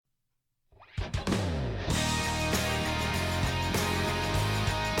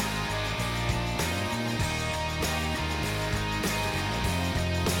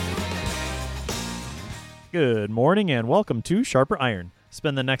Good morning and welcome to Sharper Iron.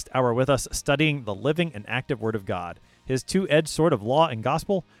 Spend the next hour with us studying the living and active Word of God, His two-edged sword of law and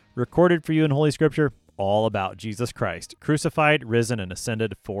gospel, recorded for you in Holy Scripture, all about Jesus Christ, crucified, risen, and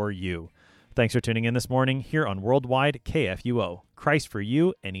ascended for you. Thanks for tuning in this morning here on Worldwide KFUO. Christ for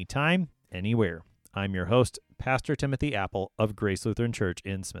you, anytime, anywhere. I'm your host, Pastor Timothy Apple of Grace Lutheran Church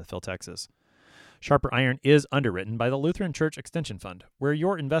in Smithville, Texas. Sharper Iron is underwritten by the Lutheran Church Extension Fund, where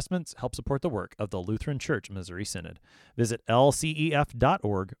your investments help support the work of the Lutheran Church Missouri Synod. Visit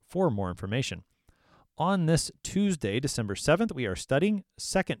lcef.org for more information. On this Tuesday, December 7th, we are studying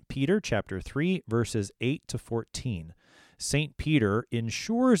 2 Peter chapter 3, verses 8 to 14. St. Peter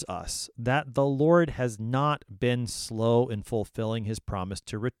ensures us that the Lord has not been slow in fulfilling his promise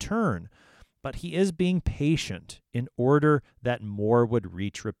to return, but he is being patient in order that more would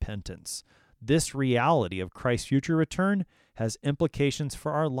reach repentance. This reality of Christ's future return has implications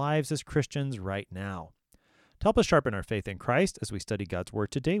for our lives as Christians right now. To help us sharpen our faith in Christ as we study God's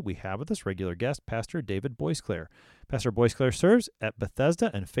Word today, we have with us regular guest, Pastor David Boisclair. Pastor Boisclair serves at Bethesda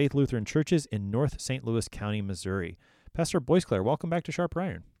and Faith Lutheran Churches in North St. Louis County, Missouri. Pastor Boisclair, welcome back to Sharper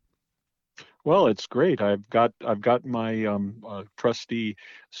Iron. Well, it's great. I've got my trusty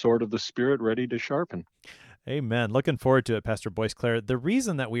sword of the Spirit ready to sharpen. Amen. Looking forward to it, Pastor Boisclair. The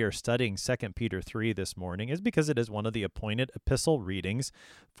reason that we are studying 2 Peter 3 this morning is because it is one of the appointed epistle readings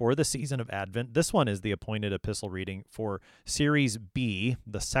for the season of Advent. This one is the appointed epistle reading for Series B,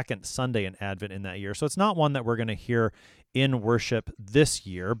 the second Sunday in Advent in that year. So it's not one that we're going to hear in worship this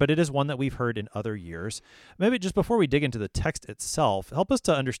year, but it is one that we've heard in other years. Maybe just before we dig into the text itself, help us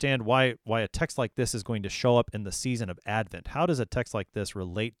to understand why a text like this is going to show up in the season of Advent. How does a text like this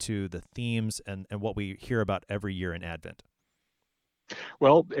relate to the themes and what we hear about every year in Advent?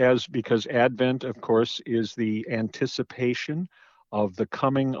 Well, because Advent, of course, is the anticipation of the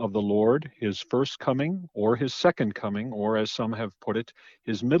coming of the Lord, his first coming or his second coming, or as some have put it,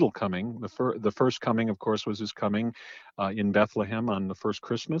 his middle coming. The first coming, of course, was his coming in Bethlehem on the first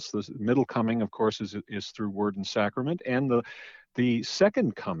Christmas. The middle coming, of course, is through word and sacrament. And the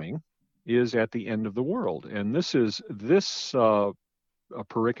second coming is at the end of the world. And this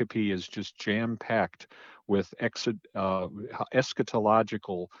pericope is just jam-packed with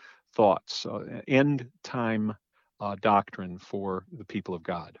eschatological thoughts, end-time doctrine for the people of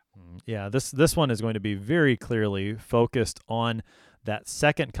God. Yeah, this one is going to be very clearly focused on that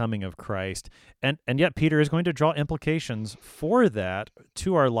second coming of Christ, and yet Peter is going to draw implications for that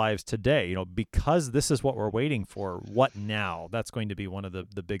to our lives today. You know, because this is what we're waiting for. What now? That's going to be one of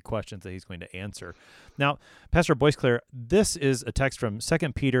the big questions that he's going to answer. Now, Pastor Boisclair, this is a text from 2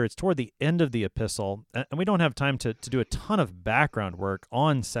 Peter. It's toward the end of the epistle, and we don't have time to do a ton of background work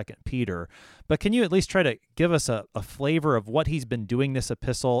on 2 Peter, but can you at least try to give us a flavor of what he's been doing this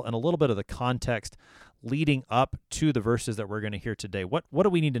epistle and a little bit of the context leading up to the verses that we're going to hear today? What do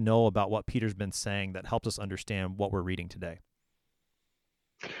we need to know about what Peter's been saying that helps us understand what we're reading today?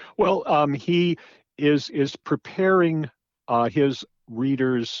 Well, he is preparing his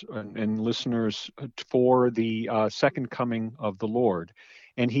readers and listeners for the second coming of the Lord,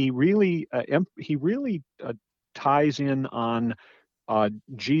 and he really ties in on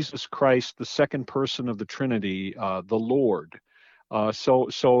Jesus Christ, the second person of the Trinity, the Lord.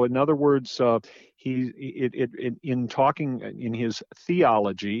 So in other words, in talking in his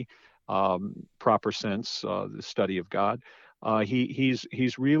theology, proper sense, the study of God,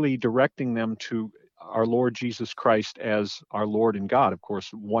 he's really directing them to our Lord Jesus Christ as our Lord and God, of course,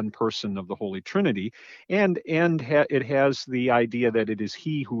 one person of the Holy Trinity, and it has the idea that it is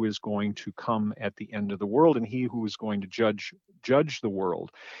He who is going to come at the end of the world, and He who is going to judge the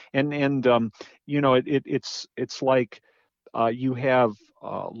world, and it's like. You have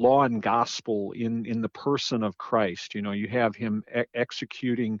law and gospel in the person of Christ. You know, you have him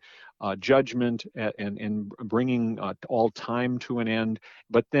executing judgment and bringing all time to an end,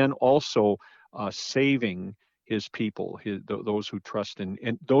 but then also saving his people, those who trust in,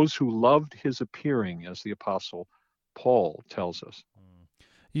 and those who loved his appearing, as the Apostle Paul tells us.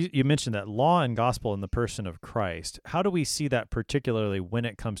 You mentioned that law and gospel in the person of Christ. How do we see that particularly when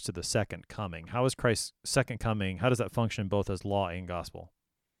it comes to the second coming? How is Christ's second coming? How does that function both as law and gospel?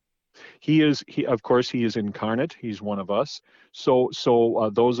 He of course, he is incarnate. He's one of us. So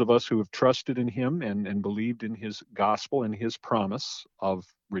those of us who have trusted in him and believed in his gospel and his promise of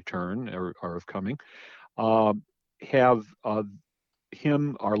return or of coming, have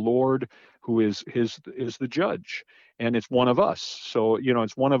him, our Lord, who is the judge, and it's one of us. So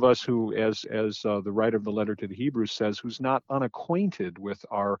it's one of us who, as the writer of the letter to the Hebrews says, who's not unacquainted with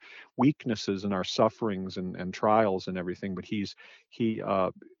our weaknesses and our sufferings and trials and everything, but he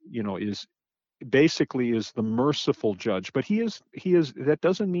is basically is the merciful judge. But he is. That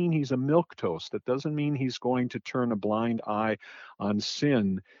doesn't mean he's a milquetoast. That doesn't mean he's going to turn a blind eye on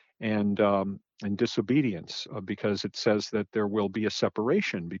sin and disobedience, because it says that there will be a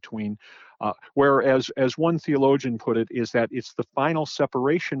separation between. Whereas, as one theologian put it, is that it's the final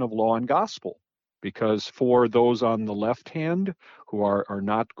separation of law and gospel. Because for those on the left hand who are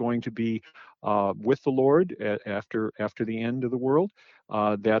not going to be with the Lord after the end of the world,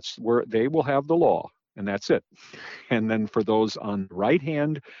 that's where they will have the law, and that's it. And then for those on the right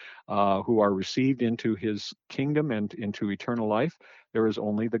hand who are received into his kingdom and into eternal life, there is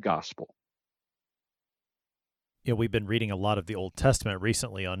only the gospel. We've been reading a lot of the Old Testament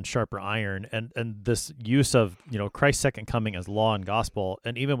recently on Sharper Iron, and this use of, Christ's second coming as law and gospel,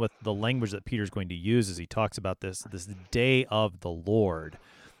 and even with the language that Peter's going to use as he talks about this day of the Lord.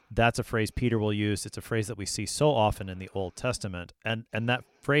 That's a phrase Peter will use. It's a phrase that we see so often in the Old Testament. And that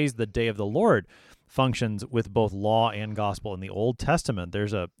phrase, the day of the Lord, functions with both law and gospel in the Old Testament.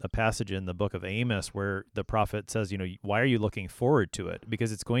 There's a passage in the book of Amos where the prophet says, why are you looking forward to it?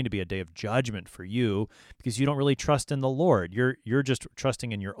 Because it's going to be a day of judgment for you, because you don't really trust in the Lord. You're just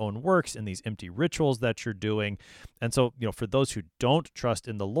trusting in your own works, in these empty rituals that you're doing. And so, for those who don't trust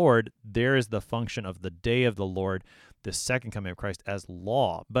in the Lord, there is the function of the day of the Lord, the second coming of Christ, as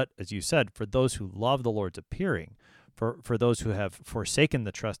law. But as you said, for those who love the Lord's appearing, for those who have forsaken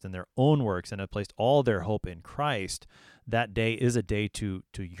the trust in their own works and have placed all their hope in Christ, that day is a day to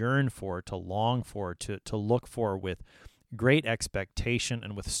yearn for, to long for, to look for with great expectation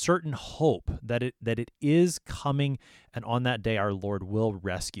and with certain hope that it is coming, and on that day our Lord will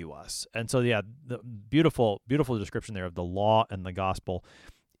rescue us. And so, the beautiful description there of the law and the gospel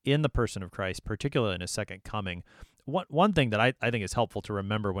in the person of Christ, particularly in his second coming. One thing that I think is helpful to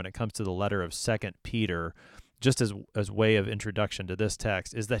remember when it comes to the letter of 2 Peter, just as way of introduction to this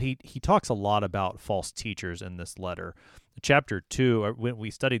text, is that he talks a lot about false teachers in this letter. Chapter 2, when we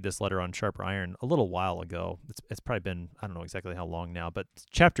studied this letter on Sharper Iron a little while ago, it's probably been, I don't know exactly how long now, but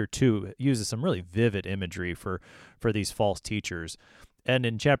chapter 2 uses some really vivid imagery for these false teachers. And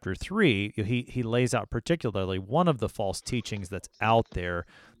in chapter 3, he lays out particularly one of the false teachings that's out there,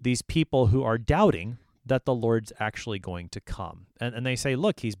 these people who are doubting that the Lord's actually going to come. And they say,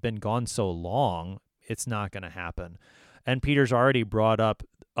 look, he's been gone so long, it's not going to happen. And Peter's already brought up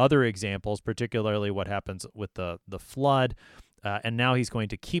other examples, particularly what happens with the flood, and now he's going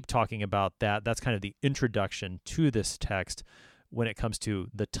to keep talking about that. That's kind of the introduction to this text when it comes to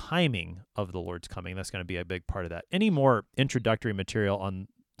the timing of the Lord's coming. That's going to be a big part of that. Any more introductory material on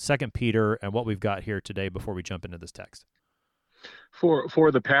 2 Peter and what we've got here today before we jump into this text?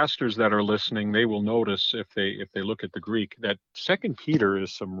 For the pastors that are listening, they will notice if they look at the Greek that 2 Peter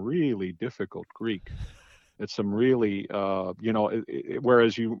is some really difficult Greek. It's some really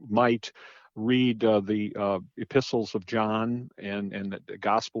whereas you might read the epistles of John and the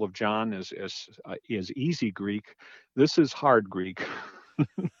Gospel of John is easy Greek. This is hard Greek.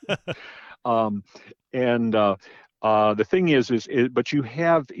 The thing is, but you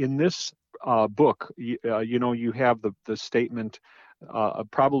have in this book, you have the statement,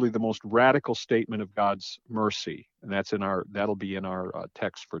 probably the most radical statement of God's mercy, and that'll be in our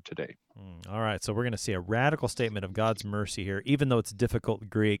text for today. All right, so we're going to see a radical statement of God's mercy here, even though it's difficult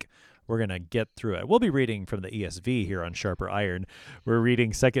Greek. We're going to get through it. We'll be reading from the ESV here on Sharper Iron. We're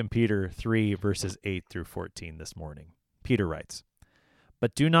reading 2 Peter 3, verses 8 through 14 this morning. Peter writes,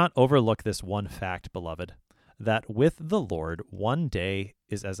 "But do not overlook this one fact, beloved, that with the Lord 1 day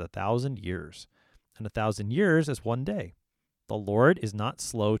is as 1,000 years, and 1,000 years as 1 day. The Lord is not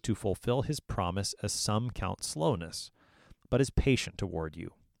slow to fulfill his promise, as some count slowness, but is patient toward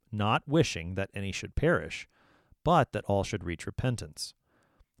you, not wishing that any should perish, but that all should reach repentance.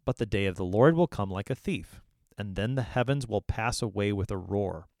 But the day of the Lord will come like a thief, and then the heavens will pass away with a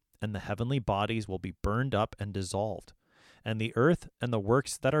roar, and the heavenly bodies will be burned up and dissolved, and the earth and the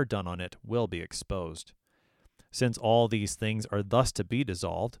works that are done on it will be exposed. Since all these things are thus to be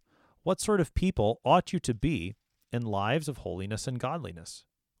dissolved, what sort of people ought you to be in lives of holiness and godliness,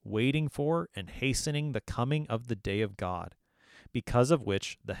 waiting for and hastening the coming of the day of God, because of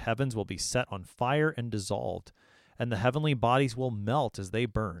which the heavens will be set on fire and dissolved, and the heavenly bodies will melt as they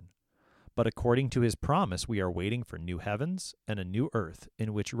burn. But according to his promise, we are waiting for new heavens and a new earth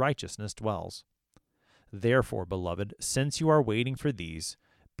in which righteousness dwells. Therefore, beloved, since you are waiting for these,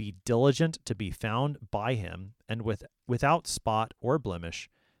 be diligent to be found by him and without spot or blemish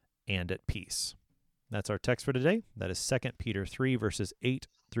and at peace." That's our text for today. That is 2 Peter 3, verses 8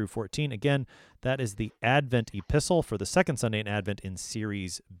 through 14. Again, that is the Advent epistle for the second Sunday in Advent in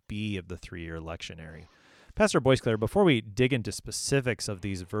Series B of the 3-year lectionary. Pastor Boisclair, before we dig into specifics of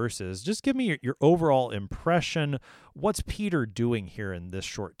these verses, just give me your overall impression. What's Peter doing here in this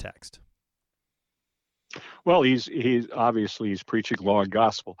short text? Well, he's obviously he's preaching law and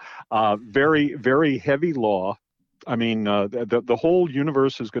gospel. Very, very heavy law. I mean, the whole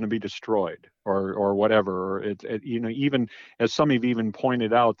universe is going to be destroyed, or whatever. Even as some have even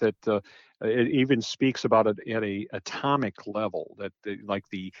pointed out that it even speaks about it at a atomic level, that like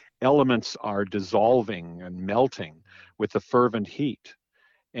the elements are dissolving and melting with the fervent heat,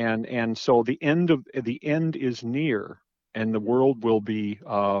 and so the end is near, and the world will be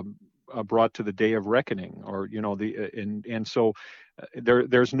brought to the day of reckoning, or and so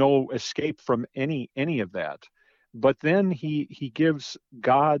there's no escape from any of that. But then he gives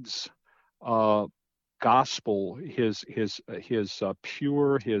God's gospel, his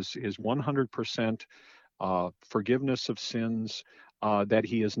pure, his 100% forgiveness of sins, that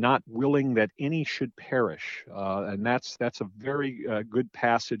he is not willing that any should perish, and that's a very good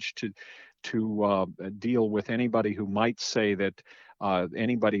passage to deal with anybody who might say that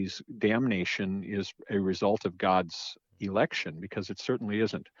anybody's damnation is a result of God's election, because it certainly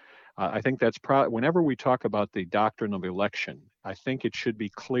isn't. I think that's whenever we talk about the doctrine of election, I think it should be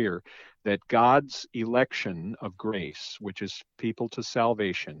clear that God's election of grace, which is people to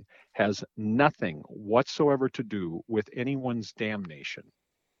salvation, has nothing whatsoever to do with anyone's damnation.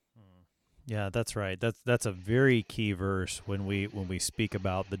 Yeah, that's right. That's a very key verse when we speak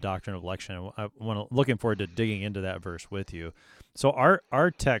about the doctrine of election. Looking forward to digging into that verse with you. So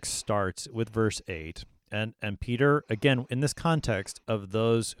our text starts with verse 8. And Peter, again, in this context of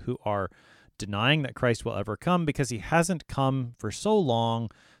those who are denying that Christ will ever come because he hasn't come for so long,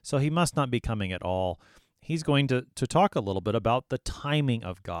 so he must not be coming at all. He's going to talk a little bit about the timing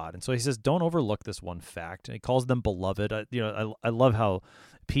of God. And so he says, don't overlook this one fact. And he calls them beloved. I love how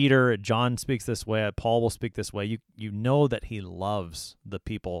Peter, John speaks this way. Paul will speak this way. You know that he loves the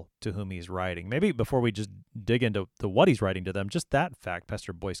people to whom he's writing. Maybe before we just dig into what he's writing to them, just that fact,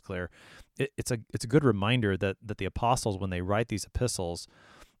 Pastor Boisclair, it's a good reminder that the apostles, when they write these epistles,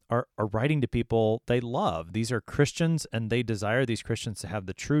 are writing to people they love. These are Christians, and they desire these Christians to have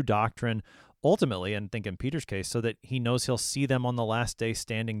the true doctrine ultimately, and think in Peter's case, so that he knows he'll see them on the last day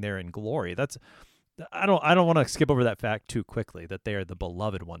standing there in glory. I don't want to skip over that fact too quickly, that they are the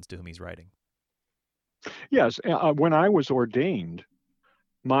beloved ones to whom he's writing. Yes, when I was ordained,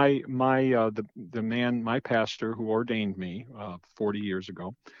 my pastor who ordained me 40 years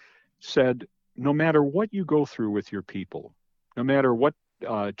ago said, no matter what you go through with your people, no matter what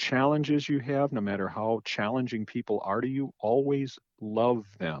challenges you have, no matter how challenging people are to you, always love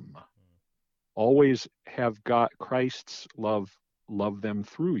them. Always have God, Christ's love them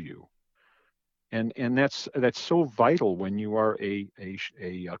through you. And that's so vital when you are a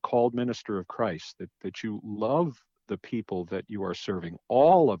called minister of Christ, that you love the people that you are serving,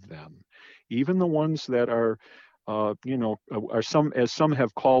 all of them, even the ones that are some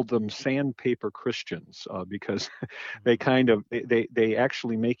have called them sandpaper Christians, because they they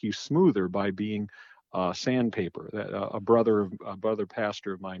actually make you smoother by being sandpaper. A brother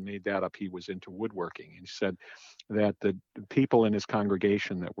pastor of mine made that up. He was into woodworking, and he said that the people in his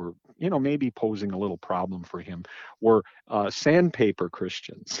congregation that were, maybe posing a little problem for him were sandpaper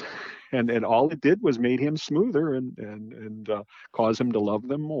Christians, and all it did was made him smoother and cause him to love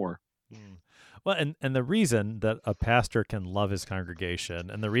them more. Well, and the reason that a pastor can love his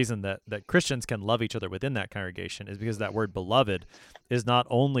congregation, and the reason that Christians can love each other within that congregation, is because that word beloved is not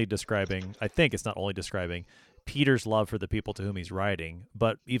only describing, I think it's not only describing Peter's love for the people to whom he's writing,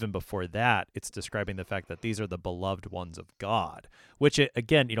 but even before that, it's describing the fact that these are the beloved ones of God, which,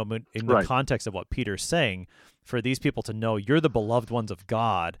 again, in the context of what Peter's saying, for these people to know you're the beloved ones of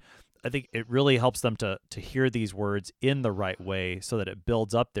God, I think it really helps them to hear these words in the right way, so that it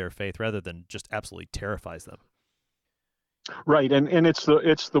builds up their faith rather than just absolutely terrifies them. Right, and it's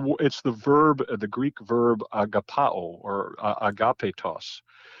the verb, the Greek verb agapao, or agapetos,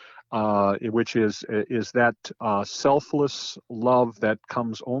 which is that selfless love that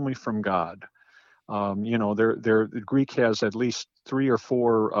comes only from God. The Greek has at least 3 or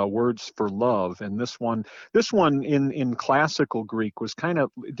 4 words for love, and this one in classical Greek was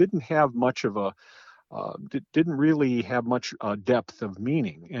didn't have much of a didn't really have much depth of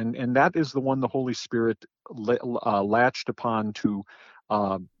meaning, and that is the one the Holy Spirit latched upon to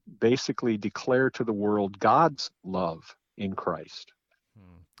basically declare to the world God's love in Christ.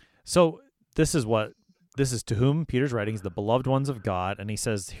 So this is to whom Peter's writing is the beloved ones of God, and he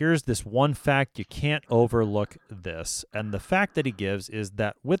says, here's this one fact, you can't overlook this. And the fact that he gives is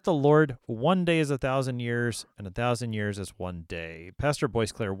that with the Lord, one day is 1,000 years, and 1,000 years is one day. Pastor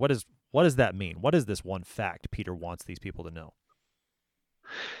Boisclair, what What does that mean? What is this one fact Peter wants these people to know?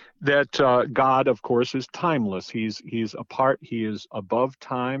 That God, of course, is timeless. He's apart. He is above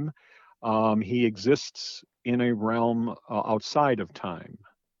time. He exists in a realm outside of time.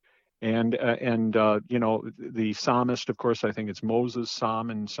 And you know, the psalmist, of course, I think it's Moses'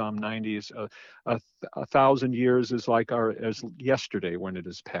 psalm in Psalm 90 is a thousand years is like our as yesterday when it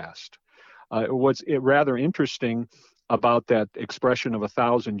is past. What's rather interesting about that expression of a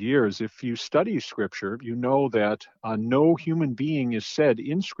thousand years, if you study Scripture, you know that no human being is said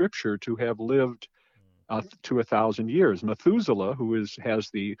in Scripture to have lived to 1,000 years. Methuselah, who has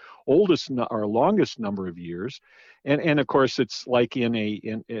the oldest or longest number of years, and of course it's like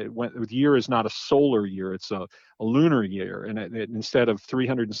the year is not a solar year; it's a lunar year, and instead of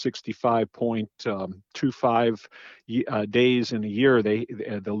 365.25 days in a year,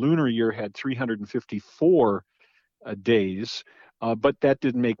 the lunar year had 354 days. But that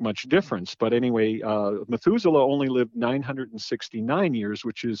didn't make much difference. But anyway, Methuselah only lived 969 years,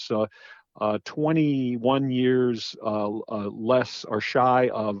 which is 21 years less or shy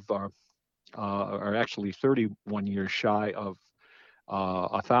of, or actually 31 years shy of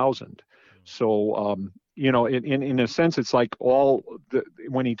 1,000. So, you know, in a sense, it's like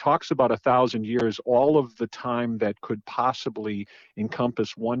when he talks about 1,000 years, all of the time that could possibly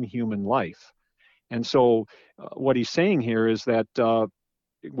encompass one human life. And so what he's saying here is that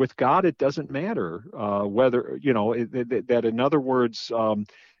with God, it doesn't matter whether, you know, that in other words,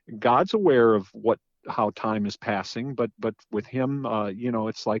 God's aware of how time is passing, but with him, you know,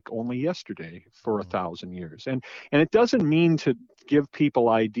 it's like only yesterday for 1,000 years. And it doesn't mean to give people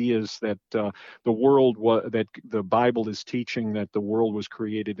ideas that the that the Bible is teaching that the world was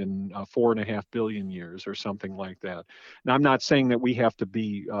created in 4.5 billion years or something like that. Now, I'm not saying that we have to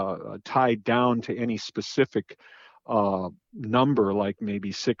be tied down to any specific number, like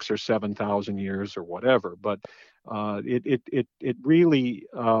maybe 6,000 or 7,000 years or whatever, but it really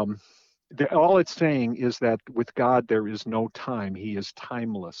all it's saying is that with God there is no time. He is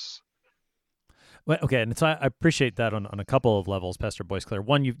timeless. Well, okay, and so I appreciate that on a couple of levels, Pastor Boisclair.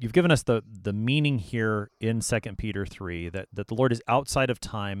 One, you've given us the meaning here in 2 Peter 3, that the Lord is outside of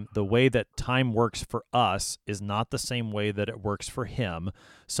time. The way that time works for us is not the same way that it works for him.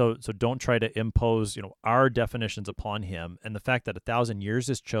 So don't try to impose, you know, our definitions upon him. And the fact that 1,000 years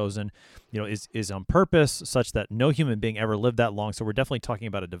is chosen, you know, is on purpose, such that no human being ever lived that long. So we're definitely talking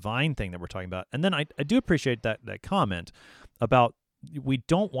about a divine thing that we're talking about. And then I do appreciate that comment about, we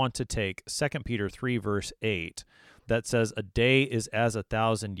don't want to take 2 Peter 3, verse 8, that says a day is as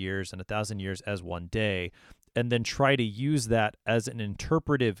 1,000 years and 1,000 years as one day, and then try to use that as an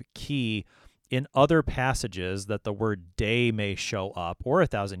interpretive key in other passages that the word day may show up or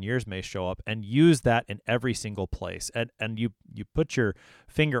 1,000 years may show up, and use that in every single place. And you put your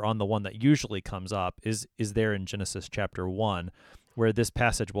finger on the one that usually comes up is there in Genesis chapter 1, where this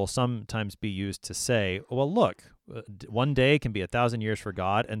passage will sometimes be used to say, well, look, one day can be 1,000 years for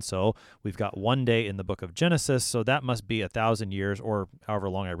God, and so we've got one day in the book of Genesis, so that must be 1,000 years, or however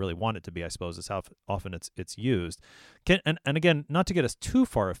long I really want it to be, I suppose, is how often it's used. And again, not to get us too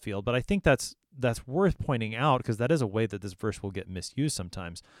far afield, but I think that's worth pointing out, because that is a way that this verse will get misused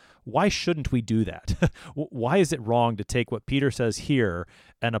sometimes. Why shouldn't we do that? Why is it wrong to take what Peter says here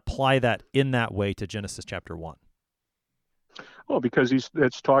and apply that in that way to Genesis chapter 1? Well, because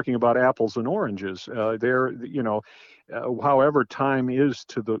it's talking about apples and oranges. You know, however time is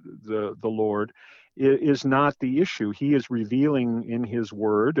to the Lord is not the issue. He is revealing in His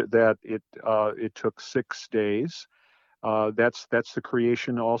Word that it took 6 days. That's the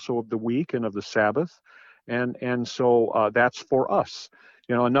creation also of the week and of the Sabbath, and so that's for us.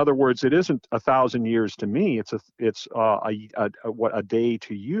 You know, in other words, it isn't 1,000 years to me. It's a day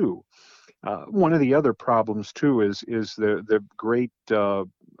to you. One of the other problems too is the great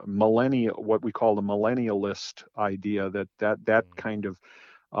what we call the millennialist idea that kind of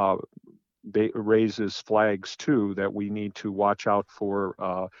raises flags too, that we need to watch out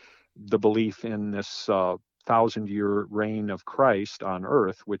for the belief in this 1,000-year reign of Christ on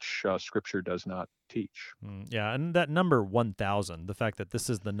earth, which Scripture does not teach. Yeah, and that number 1,000, the fact that this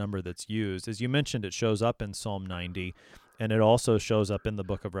is the number that's used, as you mentioned, it shows up in Psalm 90, and it also shows up in the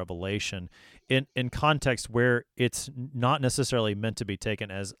book of Revelation in context where it's not necessarily meant to be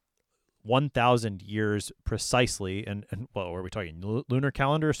taken as 1,000 years precisely, and well, are we talking lunar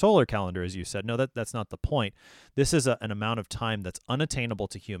calendar or solar calendar, as you said? No, that's not the point. This is an amount of time that's unattainable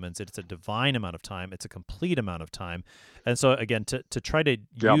to humans. It's a divine amount of time. It's a complete amount of time. And so, again, to try to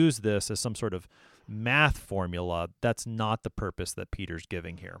use this as some sort of math formula, that's not the purpose that Peter's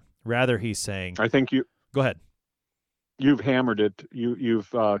giving here. Rather, he's saying... I think you... Go ahead. You've hammered it.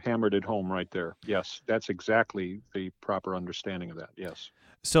 You've hammered it home right there. Yes, that's exactly the proper understanding of that. Yes.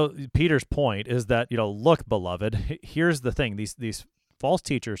 So Peter's point is that, look, beloved, here's the thing. These false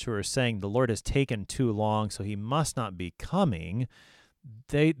teachers who are saying the Lord has taken too long, so he must not be coming,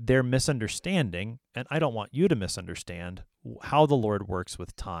 they're misunderstanding, and I don't want you to misunderstand how the Lord works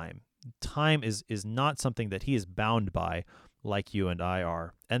with time. Time is not something that he is bound by like you and I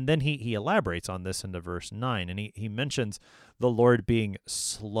are. And then he elaborates on this into verse 9, and he mentions the Lord being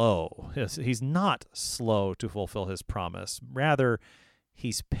slow. He's not slow to fulfill his promise. Rather,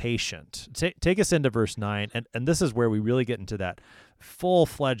 he's patient. Take us into verse 9, and this is where we really get into that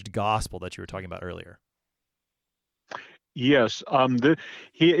full-fledged gospel that you were talking about earlier. Yes,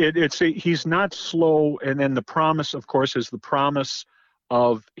 he's not slow, and then the promise, of course, is the promise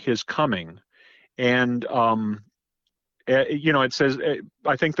of his coming, and it says,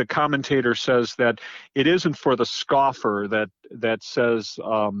 I think the commentator says that it isn't for the scoffer that says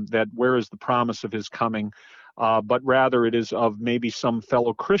that where is the promise of his coming, but rather it is of maybe some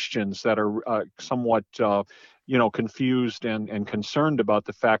fellow Christians that are somewhat confused and concerned about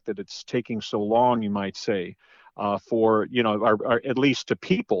the fact that it's taking so long, you might say, for at least to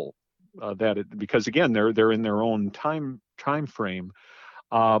people because again they're in their own time frame.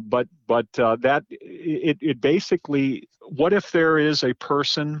 But that it basically, what if there is a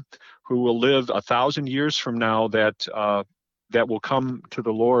person who will live 1,000 years from now that will come to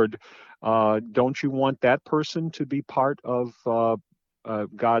the Lord? Don't you want that person to be part of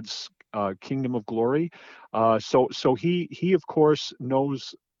God's kingdom of glory? So he of course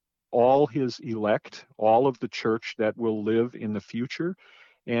knows all his elect, all of the church that will live in the future,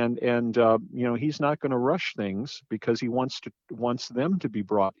 and he's not going to rush things because he wants them to be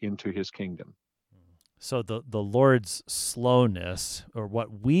brought into his kingdom. So the Lord's slowness, or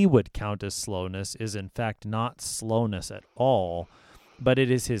what we would count as slowness, is in fact not slowness at all, but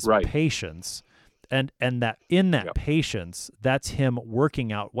it is his Right. patience. And that in that Yep. patience, that's him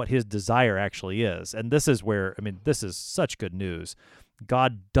working out what his desire actually is. And this is where, this is such good news.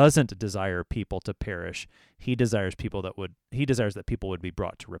 God doesn't desire people to perish. He desires that people would be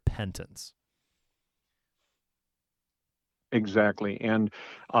brought to repentance. Exactly. And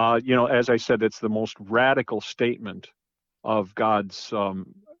as I said, it's the most radical statement of God's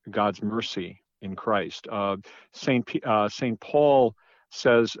mercy in Christ. Saint Paul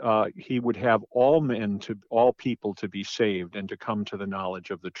says he would have all people to be saved and to come to the knowledge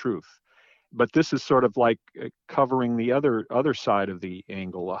of the truth. But this is sort of like covering the other side of the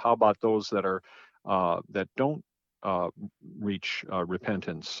angle. How about those that don't reach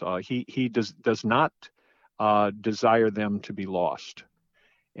repentance? He does not desire them to be lost.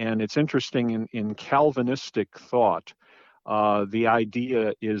 And it's interesting in Calvinistic thought, the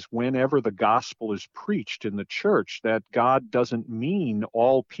idea is whenever the gospel is preached in the church, that God doesn't mean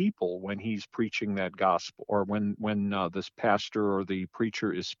all people when he's preaching that gospel, or when this pastor or the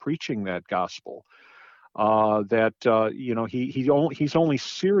preacher is preaching that gospel. He's only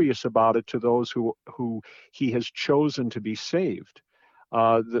serious about it to those who he has chosen to be saved.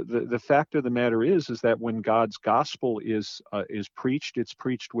 The fact of the matter is that when God's gospel is preached, it's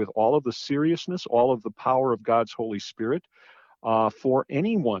preached with all of the seriousness, all of the power of God's Holy Spirit, for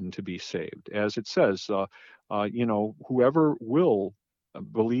anyone to be saved. As it says, whoever will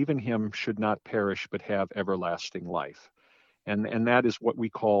believe in him should not perish but have everlasting life. And that is what we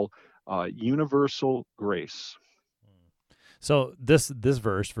call universal grace. So this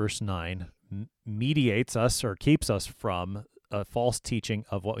verse 9, mediates us or keeps us from a false teaching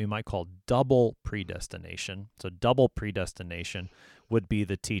of what we might call double predestination. So double predestination would be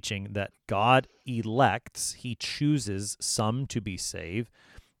the teaching that God elects, he chooses some to be saved,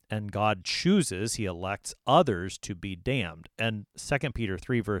 and God chooses, he elects others to be damned. And 2 Peter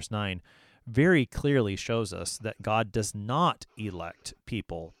 3 verse 9 very clearly shows us that God does not elect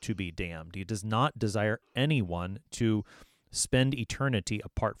people to be damned. He does not desire anyone to spend eternity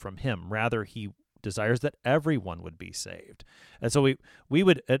apart from him. Rather, he desires that everyone would be saved. And so we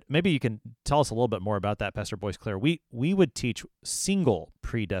would, maybe you can tell us a little bit more about that, Pastor Boyce-Claire. We would teach single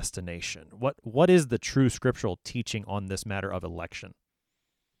predestination. What is the true scriptural teaching on this matter of election?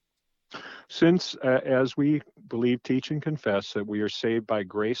 Since, as we believe, teach, and confess that we are saved by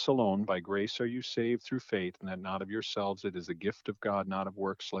grace alone, by grace are you saved through faith, and that not of yourselves, it is a gift of God, not of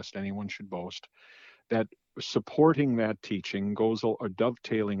works, lest anyone should boast, that supporting that teaching goes, or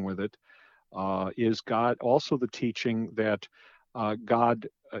dovetailing with it, is God also the teaching that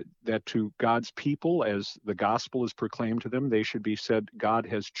that to God's people, as the gospel is proclaimed to them, they should be said, God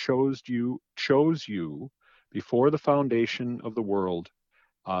has chose you before the foundation of the world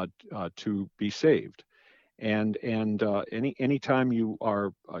to be saved. And anytime you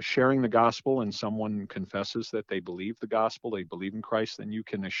are sharing the gospel and someone confesses that they believe the gospel, they believe in Christ, then you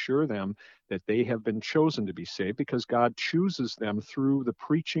can assure them that they have been chosen to be saved, because God chooses them through the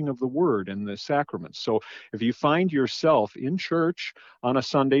preaching of the word and the sacraments. So if you find yourself in church on a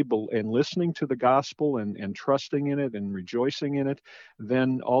Sunday and listening to the gospel and trusting in it and rejoicing in it,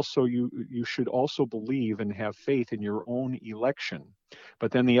 then also you should also believe and have faith in your own election.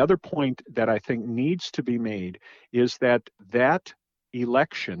 But then the other point that I think needs to be made is that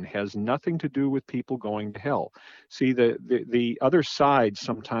election has nothing to do with people going to hell. See, the other side,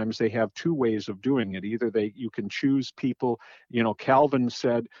 sometimes they have two ways of doing it. Either you can choose people, Calvin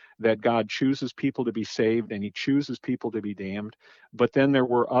said that God chooses people to be saved and he chooses people to be damned. But then there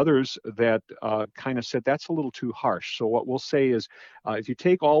were others that kind of said that's a little too harsh. So what we'll say is, if you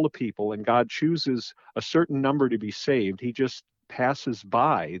take all the people and God chooses a certain number to be saved, he just passes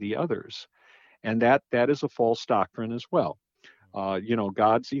by the others. And that is a false doctrine as well.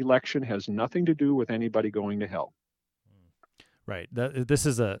 God's election has nothing to do with anybody going to hell. Right. This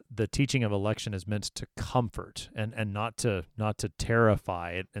is the teaching of election is meant to comfort and not to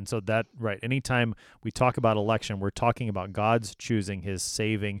terrify it. And so that, right, anytime we talk about election, we're talking about God's choosing his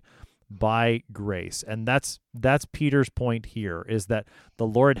saving by grace. And that's Peter's point here, is that the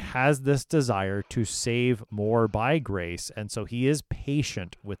Lord has this desire to save more by grace, and so he is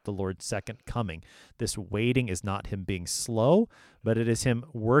patient with the Lord's second coming. This waiting is not him being slow, but it is him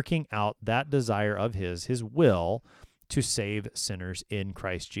working out that desire of his will to save sinners in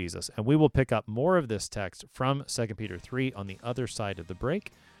Christ Jesus. And we will pick up more of this text from 2 Peter 3 on the other side of the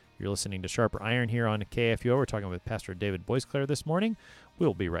break. You're listening to Sharper Iron here on KFUO. We're talking with Pastor David Boisclair this morning.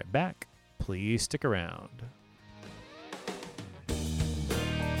 We'll be right back. Please stick around.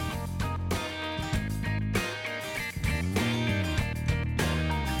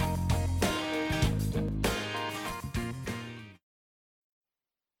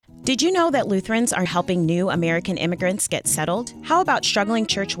 Did you know that Lutherans are helping new American immigrants get settled? How about struggling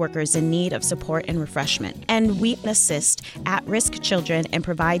church workers in need of support and refreshment? And we assist at-risk children and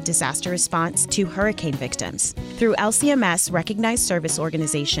provide disaster response to hurricane victims. Through LCMS recognized service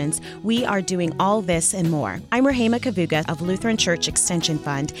organizations, we are doing all this and more. I'm Rahema Kavuga of Lutheran Church Extension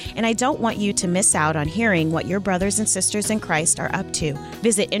Fund, and I don't want you to miss out on hearing what your brothers and sisters in Christ are up to.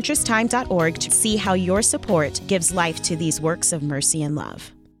 Visit interesttime.org to see how your support gives life to these works of mercy and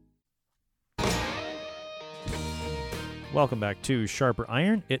love. Welcome back to Sharper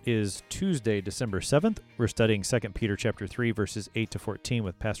Iron. It is Tuesday, December 7th. We're studying 2 Peter chapter 3, verses 8 to 14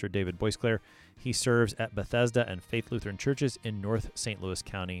 with Pastor David Boisclair. He serves at Bethesda and Faith Lutheran Churches in North St. Louis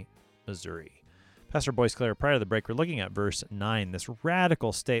County, Missouri. Pastor Boisclair, prior to the break, we're looking at verse 9, this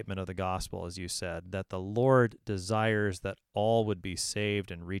radical statement of the gospel, as you said, that the Lord desires that all would be saved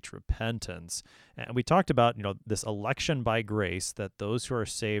and reach repentance. And we talked about, this election by grace, that those who are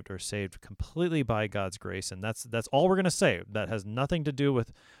saved completely by God's grace, and that's all we're going to say. That has nothing to do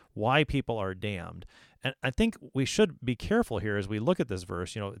with why people are damned. And I think we should be careful here as we look at this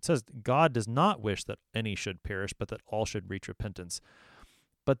verse. It says God does not wish that any should perish, but that all should reach repentance.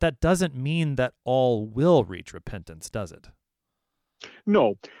 But that doesn't mean that all will reach repentance, does it?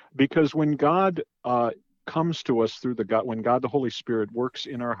 No, because when God comes to us when God the Holy Spirit works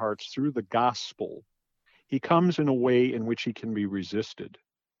in our hearts through the gospel, he comes in a way in which he can be resisted.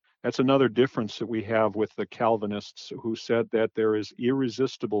 That's another difference that we have with the Calvinists, who said that there is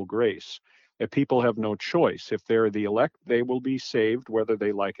irresistible grace, that people have no choice. If they're the elect, they will be saved whether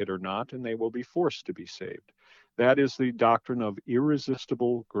they like it or not, and they will be forced to be saved. That is the doctrine of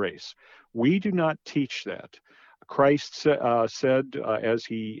irresistible grace. We do not teach that. Christ said as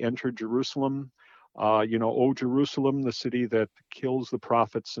he entered Jerusalem, O Jerusalem, the city that kills the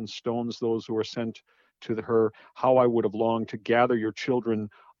prophets and stones those who are sent to her, how I would have longed to gather your children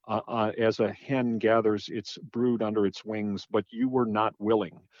as a hen gathers its brood under its wings, but you were not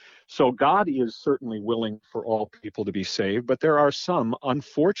willing. So God is certainly willing for all people to be saved, but there are some,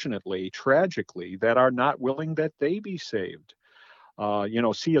 unfortunately, tragically, that are not willing that they be saved.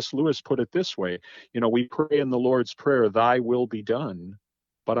 C.S. Lewis put it this way, we pray in the Lord's Prayer, thy will be done,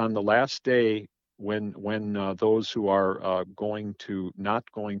 but on the last day, when those who are not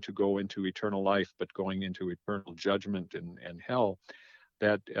going to go into eternal life, but going into eternal judgment and hell,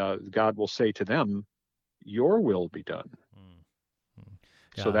 that God will say to them, your will be done. Mm-hmm.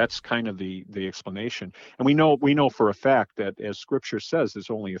 Yeah. So that's kind of the explanation. And we know for a fact that, as Scripture says, there's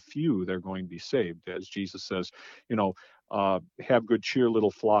only a few that are going to be saved. As Jesus says, have good cheer,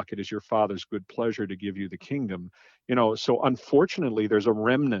 little flock. It is your Father's good pleasure to give you the kingdom. So unfortunately, there's a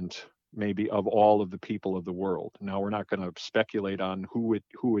remnant maybe of all of the people of the world. Now, we're not going to speculate on who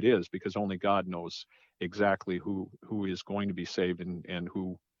it is, because only God knows exactly who is going to be saved and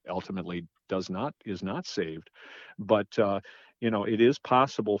who ultimately is not saved. But it is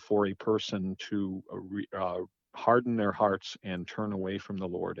possible for a person to harden their hearts and turn away from the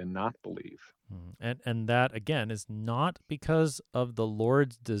Lord and not believe. And that, again, is not because of the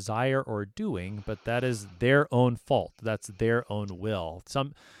Lord's desire or doing, but that is their own fault. That's their own will. I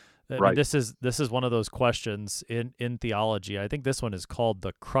mean, Right. this is one of those questions in theology. I think this one is called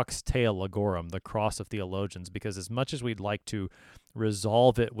the crux theologorum, the cross of theologians, because as much as we'd like to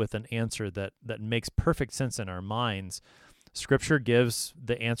resolve it with an answer that makes perfect sense in our minds, Scripture gives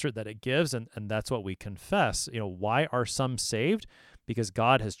the answer that it gives, and that's what we confess. Why are some saved? Because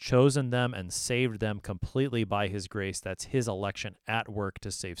God has chosen them and saved them completely by His grace. That's His election at work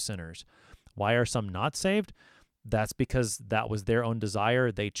to save sinners. Why are some not saved? That's because that was their own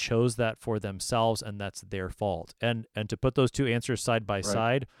desire. They chose that for themselves, and that's their fault. And to put those two answers side by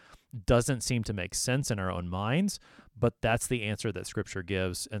side doesn't seem to make sense in our own minds, but that's the answer that Scripture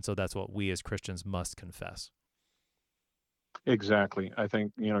gives, and so that's what we as Christians must confess. Exactly. I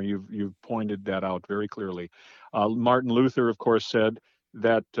think you've pointed that out very clearly. Martin Luther, of course, said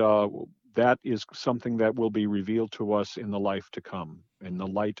that that is something that will be revealed to us in the life to come, in the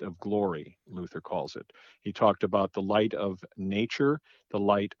light of glory, Luther calls it. He talked about the light of nature, the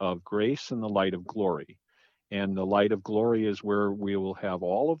light of grace, and the light of glory. And the light of glory is where we will have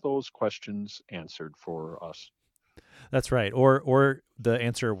all of those questions answered for us. That's right. Or the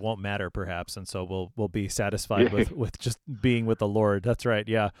answer won't matter, perhaps, and so we'll be satisfied with just being with the Lord. That's right.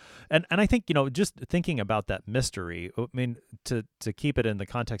 Yeah. And I think, just thinking about that mystery, I mean, to keep it in the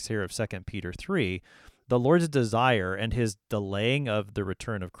context here of 2 Peter 3, the Lord's desire and His delaying of the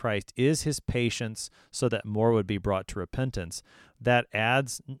return of Christ is His patience so that more would be brought to repentance. That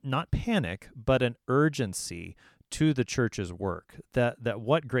adds not panic, but an urgency to the church's work, that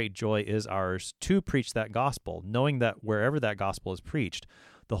what great joy is ours to preach that gospel, knowing that wherever that gospel is preached,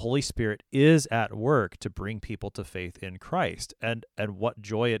 the Holy Spirit is at work to bring people to faith in Christ, and what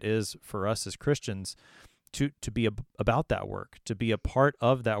joy it is for us as Christians to be about that work, to be a part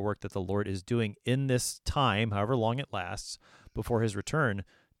of that work that the Lord is doing in this time, however long it lasts, before His return,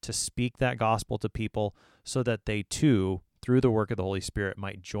 to speak that gospel to people so that they too, through the work of the Holy Spirit,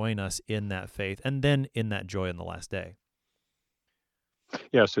 might join us in that faith and then in that joy in the last day.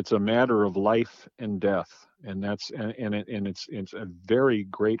 Yes, it's a matter of life and death, and it's a very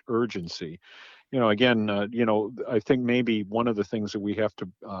great urgency. Again, I think maybe one of the things that we have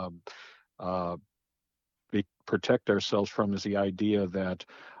to protect ourselves from is the idea that,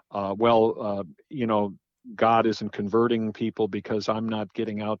 God isn't converting people because I'm not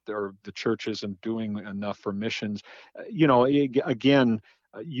getting out there, the church isn't doing enough for missions. Again,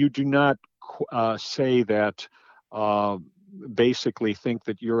 you do not say that, basically think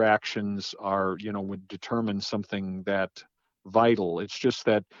that your actions are, would determine something that vital. It's just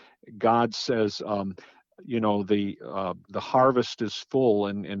that God says, the harvest is full,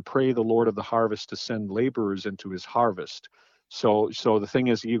 and pray the Lord of the harvest to send laborers into His harvest. So the thing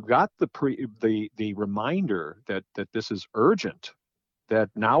is, you've got the reminder that this is urgent, that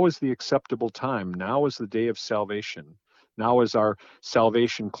now is the acceptable time, now is the day of salvation, now is our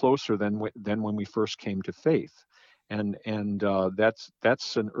salvation closer than when we first came to faith, and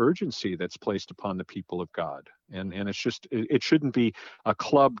that's an urgency that's placed upon the people of God, and it's just, it shouldn't be a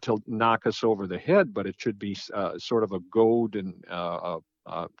club to knock us over the head, but it should be sort of a goad and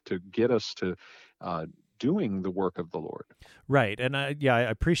to get us to doing the work of the Lord. Right. And I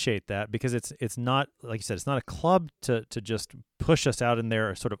appreciate that, because it's not, like you said, it's not a club to just push us out in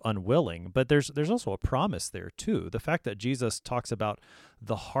there sort of unwilling, but there's also a promise there too. The fact that Jesus talks about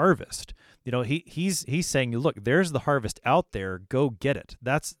the harvest, he's saying, look, there's the harvest out there, go get it.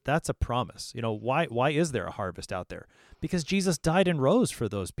 That's a promise. Why is there a harvest out there? Because Jesus died and rose for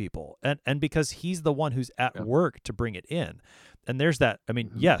those people, and because He's the one who's at work to bring it in. And there's that. I mean,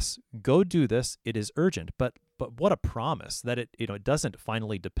 yes, go do this. It is urgent, but what a promise that it doesn't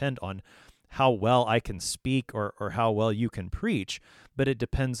finally depend on how well I can speak or how well you can preach, but it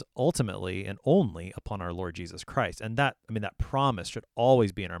depends ultimately and only upon our Lord Jesus Christ. And that promise should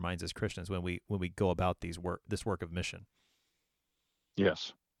always be in our minds as Christians when we go about this work of mission.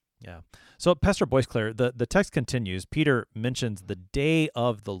 Yes. Yeah. So, Pastor Boisclair, the text continues. Peter mentions the day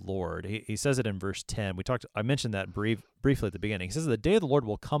of the Lord. He says it in verse 10. I mentioned that briefly at the beginning. He says, the day of the Lord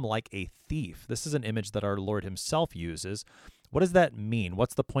will come like a thief. This is an image that our Lord Himself uses. What does that mean?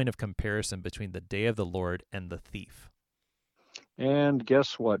 What's the point of comparison between the day of the Lord and the thief? And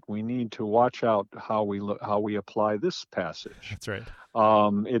guess what? We need to watch out how we apply this passage. That's right.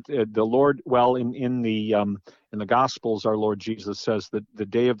 The Lord, well, in the Gospels, our Lord Jesus says that the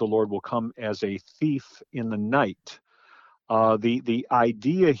day of the Lord will come as a thief in the night. The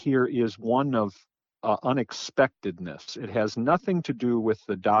idea here is one of unexpectedness. It has nothing to do with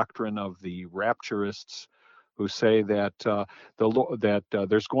the doctrine of the rapturists, who say that the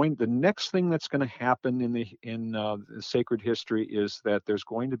next thing that's going to happen in sacred history is that there's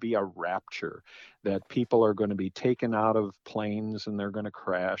going to be a rapture, that people are going to be taken out of planes and they're going to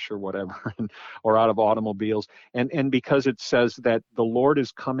crash or whatever, or out of automobiles, and because it says that the Lord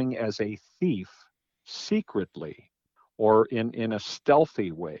is coming as a thief secretly, or in a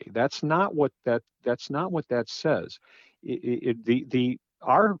stealthy way. That's not what that says.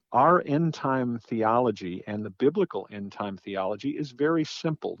 Our end time theology and the biblical end time theology is very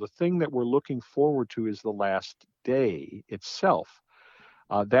simple. The thing that we're looking forward to is the last day itself.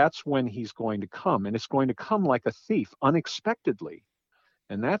 That's when he's going to come, and it's going to come like a thief, unexpectedly.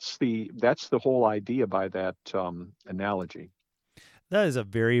 And that's the whole idea by that analogy. That is a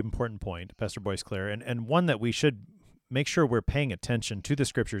very important point, Pastor Boisclair, and one that we should make sure we're paying attention to the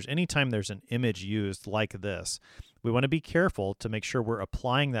scriptures. Anytime there's an image used like this, we want to be careful to make sure we're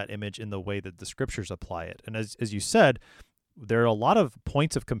applying that image in the way that the scriptures apply it. And as you said, there are a lot of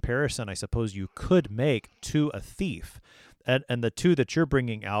points of comparison, I suppose, you could make to a thief. And the two that you're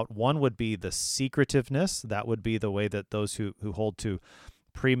bringing out, one would be the secretiveness. That would be the way that those who hold to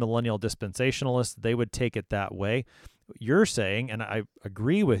premillennial dispensationalists, they would take it that way. You're saying, and I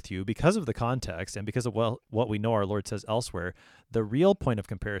agree with you, because of the context and because of what we know our Lord says elsewhere, the real point of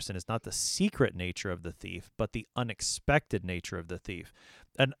comparison is not the secret nature of the thief, but the unexpected nature of the thief.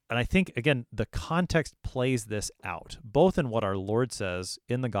 And I think, again, the context plays this out, both in what our Lord says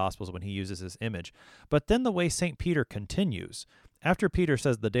in the Gospels when he uses his image, but then the way St. Peter continues. After Peter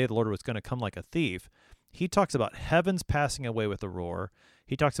says the day of the Lord was going to come like a thief, he talks about heavens passing away with a roar.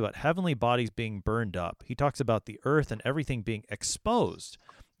 He talks about heavenly bodies being burned up. He talks about the earth and everything being exposed.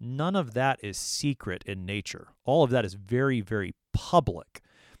 None of that is secret in nature. All of that is very, very public.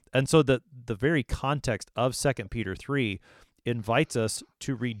 And so the very context of 2 Peter 3 invites us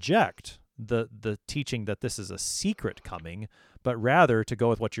to reject the teaching that this is a secret coming, but rather to go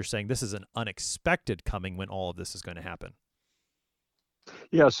with what you're saying, this is an unexpected coming when all of this is going to happen.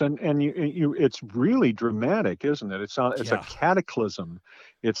 Yes, and it's really dramatic, isn't it? It's a cataclysm.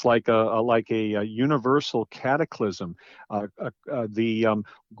 It's like a universal cataclysm. The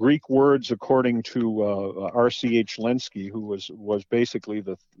Greek words, according to R.C.H. Lenski, who was basically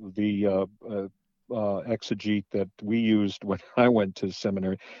the exegete that we used when I went to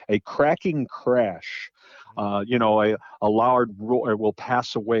seminary, a cracking crash. A loud roar will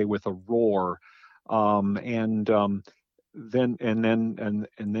pass away with a roar, then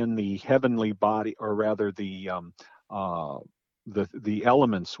the heavenly body, or rather the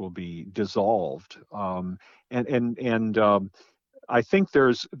elements will be dissolved, and I think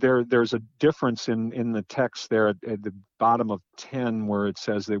there's a difference in the text there at the bottom of 10, where it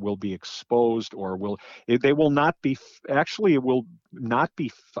says they will be exposed, or they will not be, actually it will not be,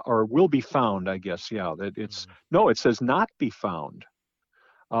 or will be found, I guess. Yeah, that it's no, it says not be found.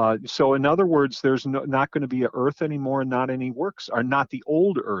 So in other words, there's not going to be an earth anymore, not any works, or not the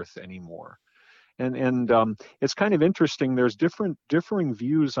old earth anymore. And it's kind of interesting. There's differing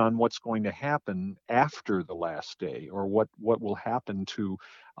views on what's going to happen after the last day, or what will happen to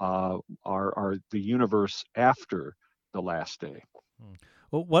the universe after the last day.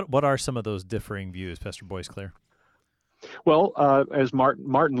 Well, what are some of those differing views, Pastor Boisclair? Well, as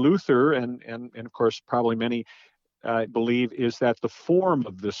Martin Luther and of course probably many believe, is that the form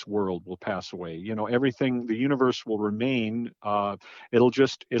of this world will pass away. Everything, the universe will remain. It'll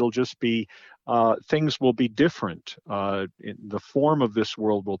just be, things will be different. The form of this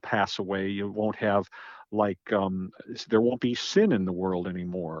world will pass away. You won't have there won't be sin in the world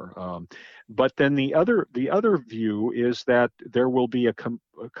anymore. But then the other view is that there will be a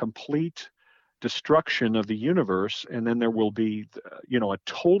complete destruction of the universe, and then there will be, a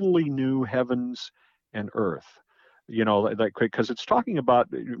totally new heavens and earth. Because it's talking about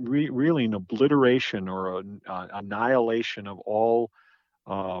really an obliteration or an annihilation of all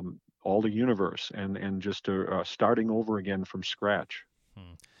the universe, and just starting over again from scratch.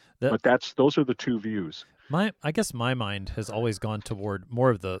 But those are the two views. I guess my mind has always gone toward more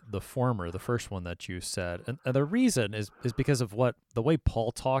of the former, the first one that you said, and the reason is because of the way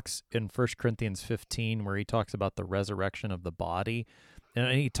Paul talks in 1 Corinthians 15, where he talks about the resurrection of the body,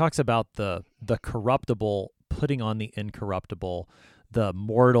 and he talks about the corruptible putting on the incorruptible, the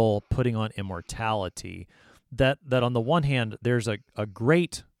mortal putting on immortality. that on the one hand, there's a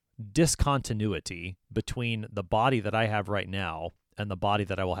great discontinuity between the body that I have right now and the body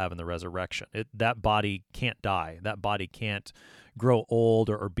that I will have in the resurrection. That body can't die. That body can't grow old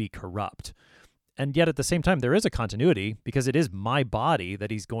or be corrupt. And yet at the same time, there is a continuity because it is my body that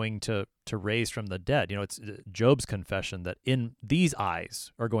he's going to raise from the dead. You know, it's Job's confession that in these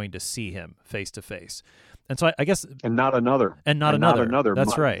eyes are going to see him face to face. And so I guess... And not another. And not another.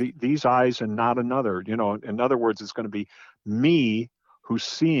 That's right. These eyes and not another. You know, in other words, it's going to be me who's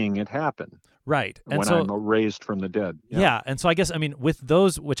seeing it happen. Right. And when so, I'm raised from the dead. Yeah. And so I guess, I mean, with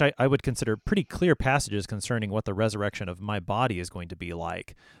those, which I would consider pretty clear passages concerning what the resurrection of my body is going to be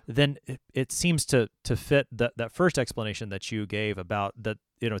like, then it seems to fit that first explanation that you gave about that,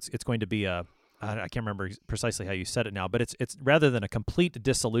 you know, it's going to be I can't remember precisely how you said it now, but it's rather than a complete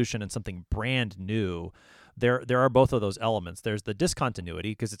dissolution and something brand new, there are both of those elements. There's the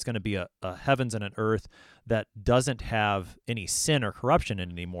discontinuity because it's going to be a heavens and an earth that doesn't have any sin or corruption in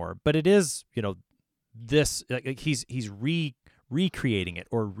it anymore. But it is, you know, this he's recreating it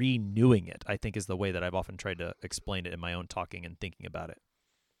or renewing it, I think is the way that I've often tried to explain it in my own talking and thinking about it.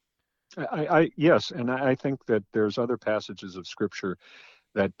 Yes, and I think that there's other passages of Scripture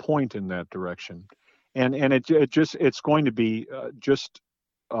that point in that direction, and it's going to be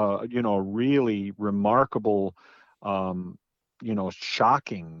you know, really remarkable, you know,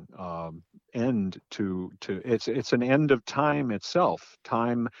 shocking end to it's an end of time itself.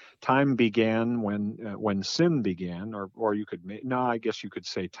 Time began when sin began, or you could I guess you could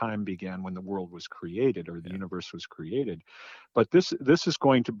say time began when the world was created or the universe was created, but this is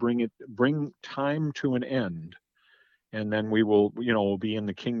going to bring time to an end. And then we will, you know, be in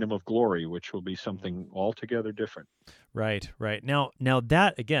the kingdom of glory, which will be something altogether different. Right. Now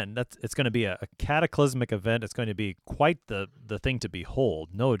that, again, it's going to be a cataclysmic event. It's going to be quite the thing to behold,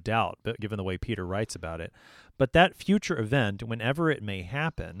 no doubt, but given the way Peter writes about it. But that future event, whenever it may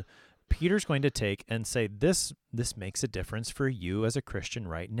happen, Peter's going to take and say, this makes a difference for you as a Christian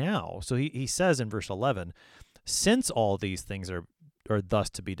right now. So he says in verse 11, since all these things are thus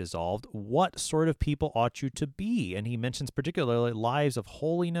to be dissolved, what sort of people ought you to be? And he mentions particularly lives of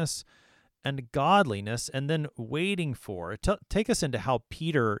holiness and godliness, and then waiting for. Take us into how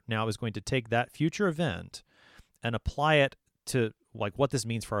Peter now is going to take that future event and apply it to like what this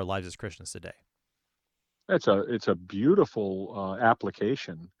means for our lives as Christians today. It's a beautiful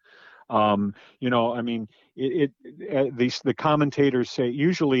application. You know, I mean, the commentators say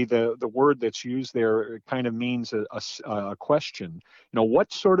usually the word that's used there kind of means a question. You know,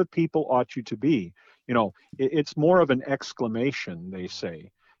 what sort of people ought you to be? You know, it's more of an exclamation. They say,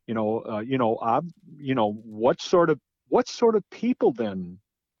 what sort of people then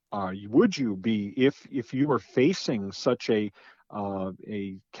would you be if you were facing such a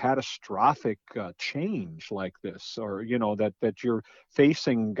catastrophic change like this, or you know that you're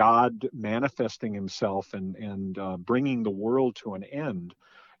facing God manifesting Himself and bringing the world to an end,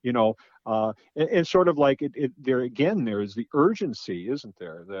 you know, and sort of like it there again. There is the urgency, isn't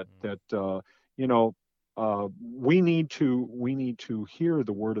there? That you know, we need to hear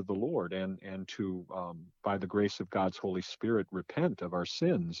the word of the Lord and to by the grace of God's Holy Spirit repent of our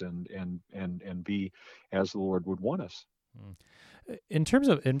sins and be as the Lord would want us. In terms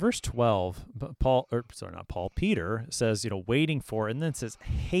of, in verse 12, Peter says, you know, waiting for, and then says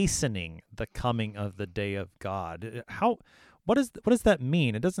hastening the coming of the day of God. What does that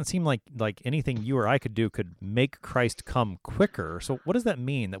mean? It doesn't seem like anything you or I could do could make Christ come quicker. So what does that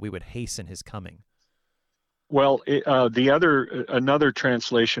mean that we would hasten His coming? Well, another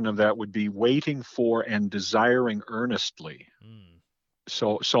translation of that would be waiting for and desiring earnestly.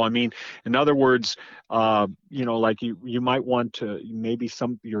 So I mean, in other words, you know, like you might want to, maybe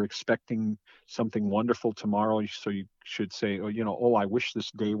you're expecting something wonderful tomorrow, so you should say, I wish this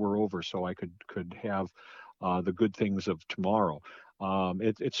day were over so I could have the good things of tomorrow.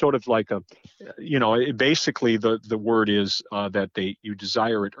 It's sort of like basically the word is that you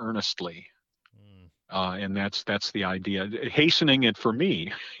desire it earnestly. And that's the idea. Hastening it for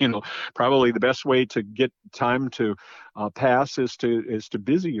me, you know, probably the best way to get time to pass is to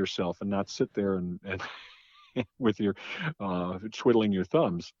busy yourself and not sit there and with your twiddling your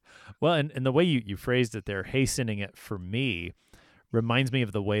thumbs. Well, and the way you phrased it there, hastening it for me, reminds me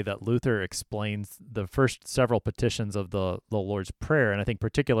of the way that Luther explains the first several petitions of the Lord's Prayer, and I think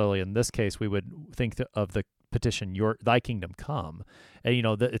particularly in this case we would think of the petition, "Thy kingdom come," and you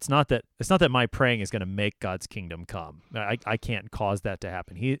know that it's not that my praying is going to make God's kingdom come. I can't cause that to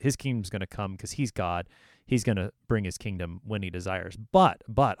happen. His kingdom's going to come because He's God. He's going to bring His kingdom when He desires. But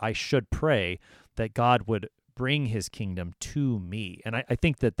I should pray that God would bring His kingdom to me, and I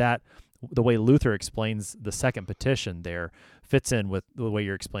think that the way Luther explains the second petition there fits in with the way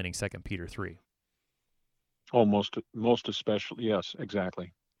you're explaining 2 Peter 3. Oh, most especially, yes,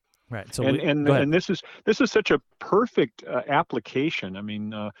 exactly. Right. So and this is such a perfect application. I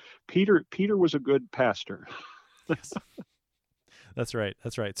mean, Peter was a good pastor. Yes. That's right.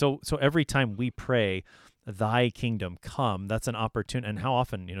 That's right. So every time we pray, "Thy kingdom come," that's an opportunity. And how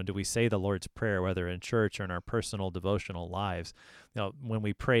often, do we say the Lord's Prayer, whether in church or in our personal devotional lives? When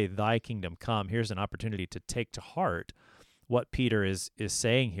we pray, "Thy kingdom come," here's an opportunity to take to heart what Peter is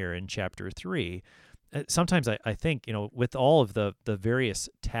saying here in chapter 3. Sometimes I think, with all of the various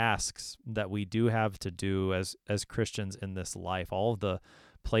tasks that we do have to do as Christians in this life, all of the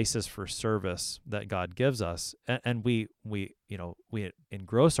places for service that God gives us, and we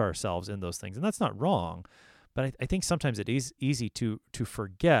engross ourselves in those things, and that's not wrong, but I think sometimes it is easy to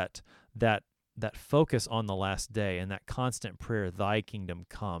forget that focus on the last day and that constant prayer, "Thy kingdom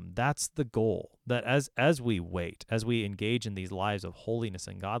come," that's the goal. That as we wait, as we engage in these lives of holiness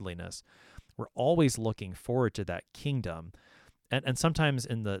and godliness, we're always looking forward to that kingdom. And sometimes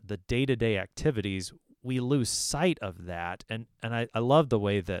in the day-to-day activities, we lose sight of that. And I love the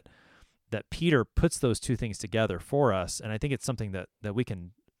way that Peter puts those two things together for us. And I think it's something that we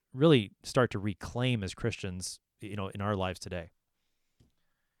can really start to reclaim as Christians, in our lives today.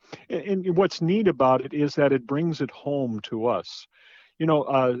 And what's neat about it is that it brings it home to us.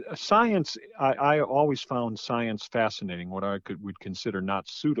 Science, I always found science fascinating, what I would consider not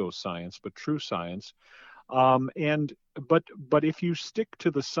pseudoscience, but true science. But if you stick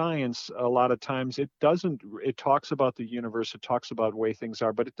to the science, a lot of times it talks about the universe, it talks about the way things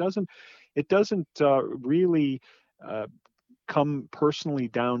are, but it doesn't really come personally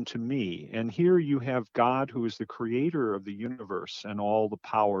down to me. And here you have God, who is the creator of the universe and all the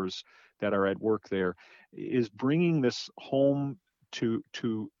powers that are at work there, is bringing this home to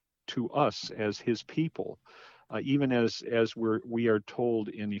us as his people. Even as we are told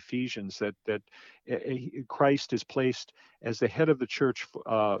in Ephesians that Christ is placed as the head of the church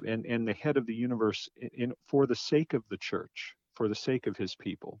and the head of the universe for the sake of the church, for the sake of his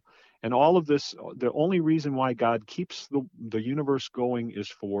people. And all of this, the only reason why God keeps the universe going is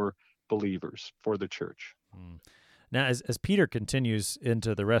for believers, for the church. Now, as Peter continues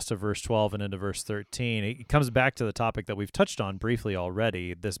into the rest of verse 12 and into verse 13, he comes back to the topic that we've touched on briefly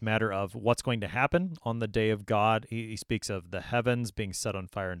already, this matter of what's going to happen on the day of God. He speaks of the heavens being set on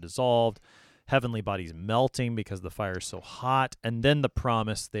fire and dissolved, heavenly bodies melting because the fire is so hot, and then the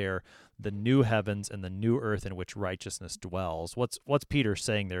promise there, the new heavens and the new earth in which righteousness dwells. What's Peter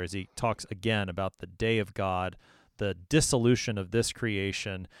saying there as he talks again about the day of God, the dissolution of this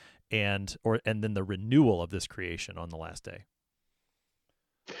creation, and then the renewal of this creation on the last day?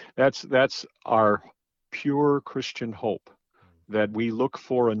 That's our pure Christian hope, that we look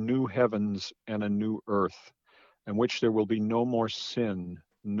for a new heavens and a new earth, in which there will be no more sin,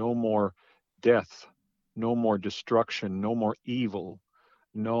 no more death, no more destruction, no more evil.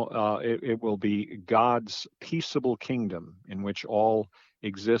 It will be God's peaceable kingdom in which all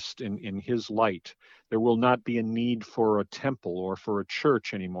exist in his light. There will not be a need for a temple or for a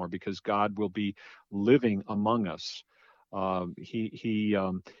church anymore, because God will be living among us.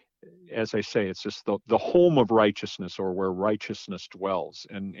 As I say, it's just the home of righteousness, or where righteousness dwells,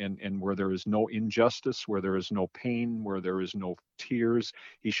 and where there is no injustice, where there is no pain, where there is no tears.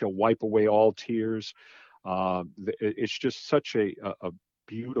 He shall wipe away all tears. It's just such a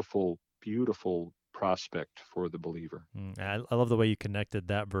beautiful, beautiful prospect for the believer. I love the way you connected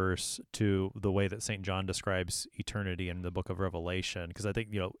that verse to the way that St. John describes eternity in the book of Revelation, because I think,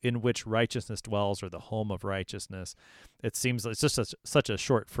 in which righteousness dwells, or the home of righteousness, it seems it's just such a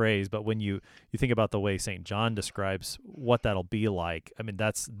short phrase, but when you think about the way St. John describes what that'll be like, I mean,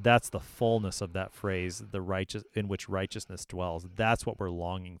 that's the fullness of that phrase, in which righteousness dwells. That's what we're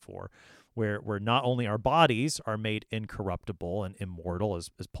longing for. Where not only our bodies are made incorruptible and immortal, as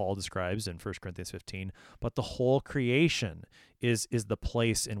Paul describes in 1 Corinthians 15, but the whole creation is the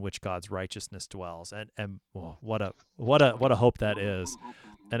place in which God's righteousness dwells. And what a hope that is.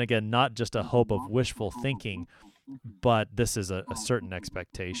 And again, not just a hope of wishful thinking, but this is a certain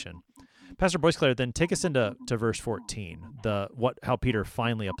expectation. Pastor Boisclair, then take us into verse 14, how Peter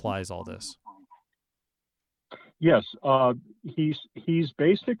finally applies all this. Yes, he's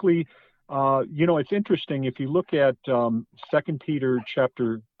basically. It's interesting, if you look at 2 Peter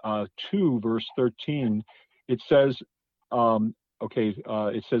chapter 2, verse 13, it says,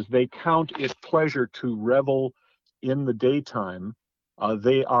 it says, they count it pleasure to revel in the daytime.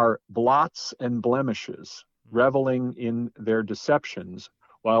 They are blots and blemishes, reveling in their deceptions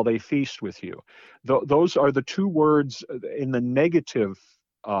while they feast with you. Those are the two words in the negative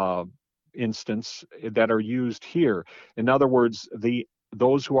instance that are used here. In other words,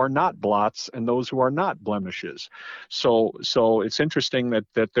 those who are not blots and those who are not blemishes. So it's interesting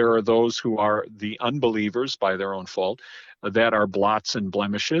that there are those who are the unbelievers by their own fault that are blots and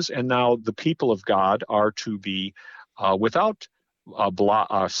blemishes, and now the people of God are to be without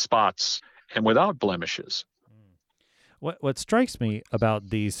spots and without blemishes. What strikes me about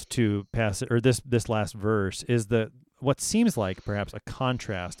these two passages, or this last verse, is what seems like perhaps a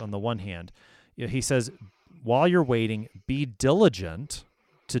contrast. On the one hand, he says, while you're waiting, be diligent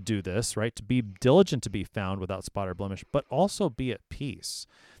to do this, right? To be diligent to be found without spot or blemish, but also be at peace.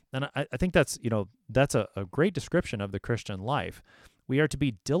 And I think that's a great description of the Christian life. We are to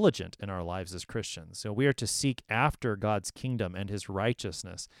be diligent in our lives as Christians. So we are to seek after God's kingdom and his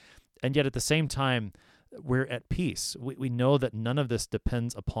righteousness. And yet at the same time, we're at peace. We know that none of this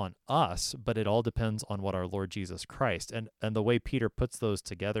depends upon us, but it all depends on what our Lord Jesus Christ. And the way Peter puts those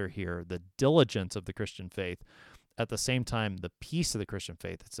together here, the diligence of the Christian faith, at the same time, the peace of the Christian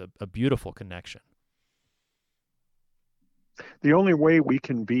faith, it's a beautiful connection. The only way we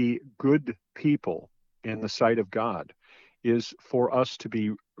can be good people in the sight of God is for us to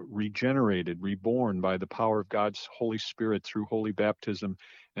be regenerated, reborn by the power of God's Holy Spirit through holy baptism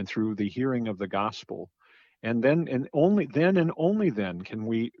and through the hearing of the gospel. And only then can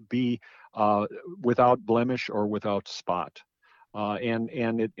we be without blemish or without spot.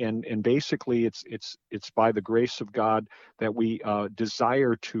 And basically it's by the grace of God that we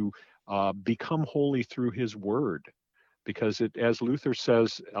desire to become holy through his word. Because as Luther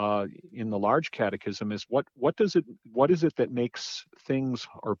says in the Large Catechism, is what is it that makes things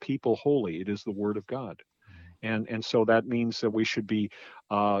or people holy? It is the Word of God, and so that means that we should be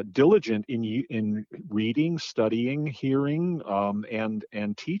diligent in reading, studying, hearing,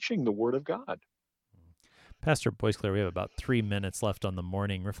 and teaching the Word of God. Pastor Boisclair, we have about 3 minutes left on the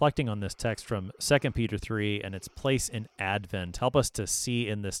morning, reflecting on this text from 2 Peter 3 and its place in Advent. Help us to see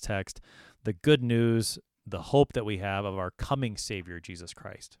in this text the good news, the hope that we have of our coming Savior, Jesus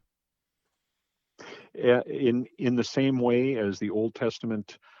Christ. In the same way as the Old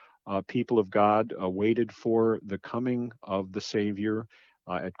Testament people of God waited for the coming of the Savior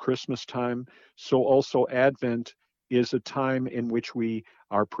at Christmas time, so also Advent is a time in which we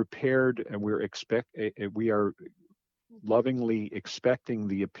are prepared and we are lovingly expecting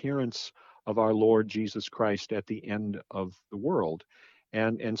the appearance of our Lord Jesus Christ at the end of the world.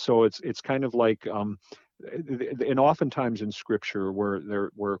 And so it's kind of like and oftentimes in Scripture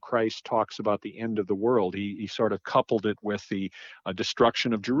where Christ talks about the end of the world, he sort of coupled it with the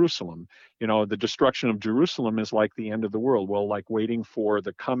destruction of Jerusalem. The destruction of Jerusalem is like the end of the world. Well, like waiting for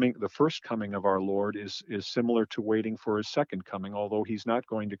the first coming of our Lord is similar to waiting for his second coming, although he's not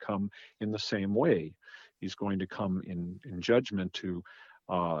going to come in the same way. He's going to come in judgment to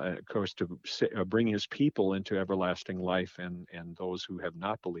of course, to bring his people into everlasting life, and those who have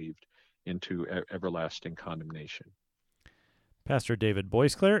not believed into everlasting condemnation. Pastor David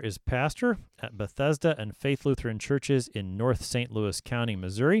Boisclair is pastor at Bethesda and Faith Lutheran Churches in North St. Louis County,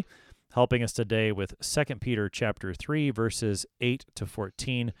 Missouri, helping us today with 2 Peter chapter 3, verses 8 to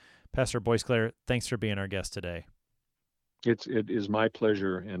 14. Pastor Boisclair, thanks for being our guest today. It is my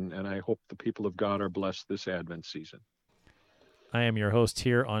pleasure, and I hope the people of God are blessed this Advent season. I am your host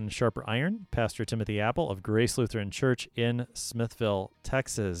here on Sharper Iron, Pastor Timothy Apple of Grace Lutheran Church in Smithville,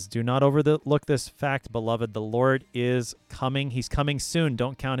 Texas. Do not overlook this fact, beloved. The Lord is coming. He's coming soon.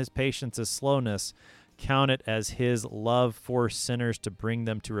 Don't count his patience as slowness. Count it as his love for sinners to bring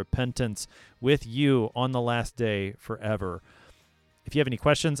them to repentance with you on the last day forever. If you have any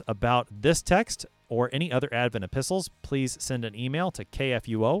questions about this text or any other Advent epistles, please send an email to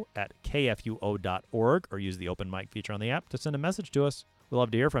kfuo@kfuo.org or use the open mic feature on the app to send a message to us. We'd love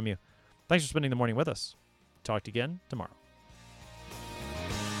to hear from you. Thanks for spending the morning with us. Talk to you again tomorrow.